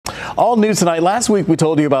All new tonight. Last week we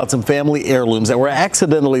told you about some family heirlooms that were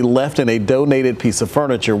accidentally left in a donated piece of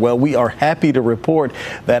furniture. Well, we are happy to report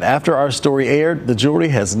that after our story aired, the jewelry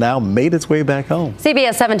has now made its way back home.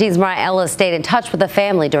 CBS 17's Mariah Ellis stayed in touch with the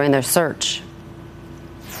family during their search.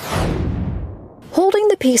 Holding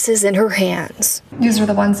the pieces in her hands. These are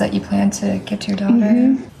the ones that you plan to give to your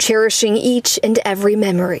daughter? Cherishing each and every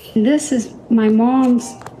memory. This is my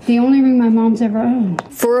mom's, the only ring my mom's ever owned.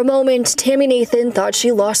 For a moment, Tammy Nathan thought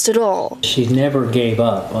she lost it all. She never gave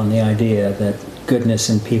up on the idea that goodness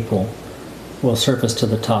in people will surface to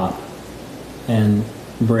the top and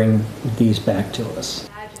bring these back to us.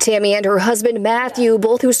 Tammy and her husband Matthew,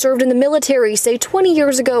 both who served in the military, say 20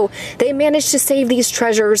 years ago they managed to save these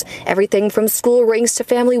treasures, everything from school rings to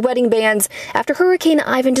family wedding bands, after Hurricane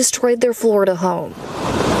Ivan destroyed their Florida home.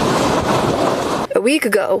 A week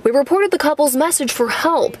ago, we reported the couple's message for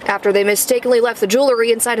help. After they mistakenly left the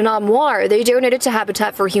jewelry inside an armoire, they donated to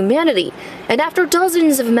Habitat for Humanity. And after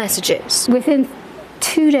dozens of messages. Within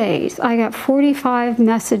 2 days, I got 45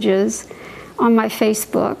 messages on my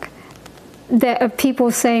Facebook of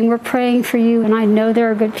people saying, we're praying for you, and I know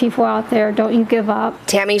there are good people out there. Don't you give up.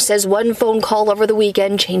 Tammy says one phone call over the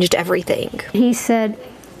weekend changed everything. He said,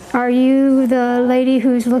 are you the lady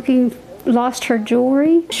who's lost her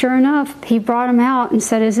jewelry? Sure enough, he brought him out and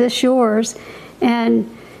said, is this yours?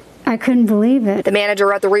 And I couldn't believe it. The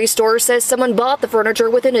manager at the restore says someone bought the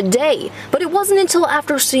furniture within a day, but it wasn't until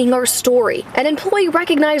after seeing our story. An employee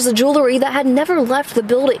recognized the jewelry that had never left the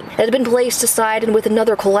building. It had been placed aside and with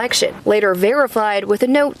another collection, later verified with a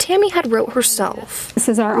note Tammy had wrote herself. This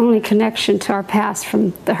is our only connection to our past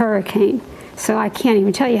from the hurricane, so I can't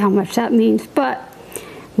even tell you how much that means. But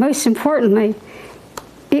most importantly,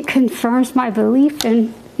 it confirms my belief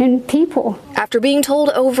in people. After being told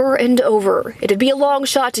over and over, it'd be a long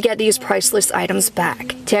shot to get these priceless items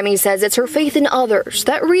back. Tammy says it's her faith in others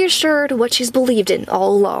that reassured what she's believed in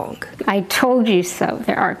all along. I told you so.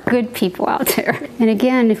 There are good people out there. And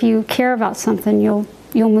again, if you care about something, you'll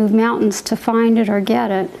move mountains to find it or get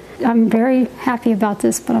it. I'm very happy about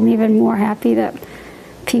this, but I'm even more happy that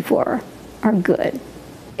people are good.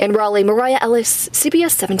 In Raleigh, Mariah Ellis,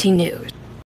 CBS 17 News.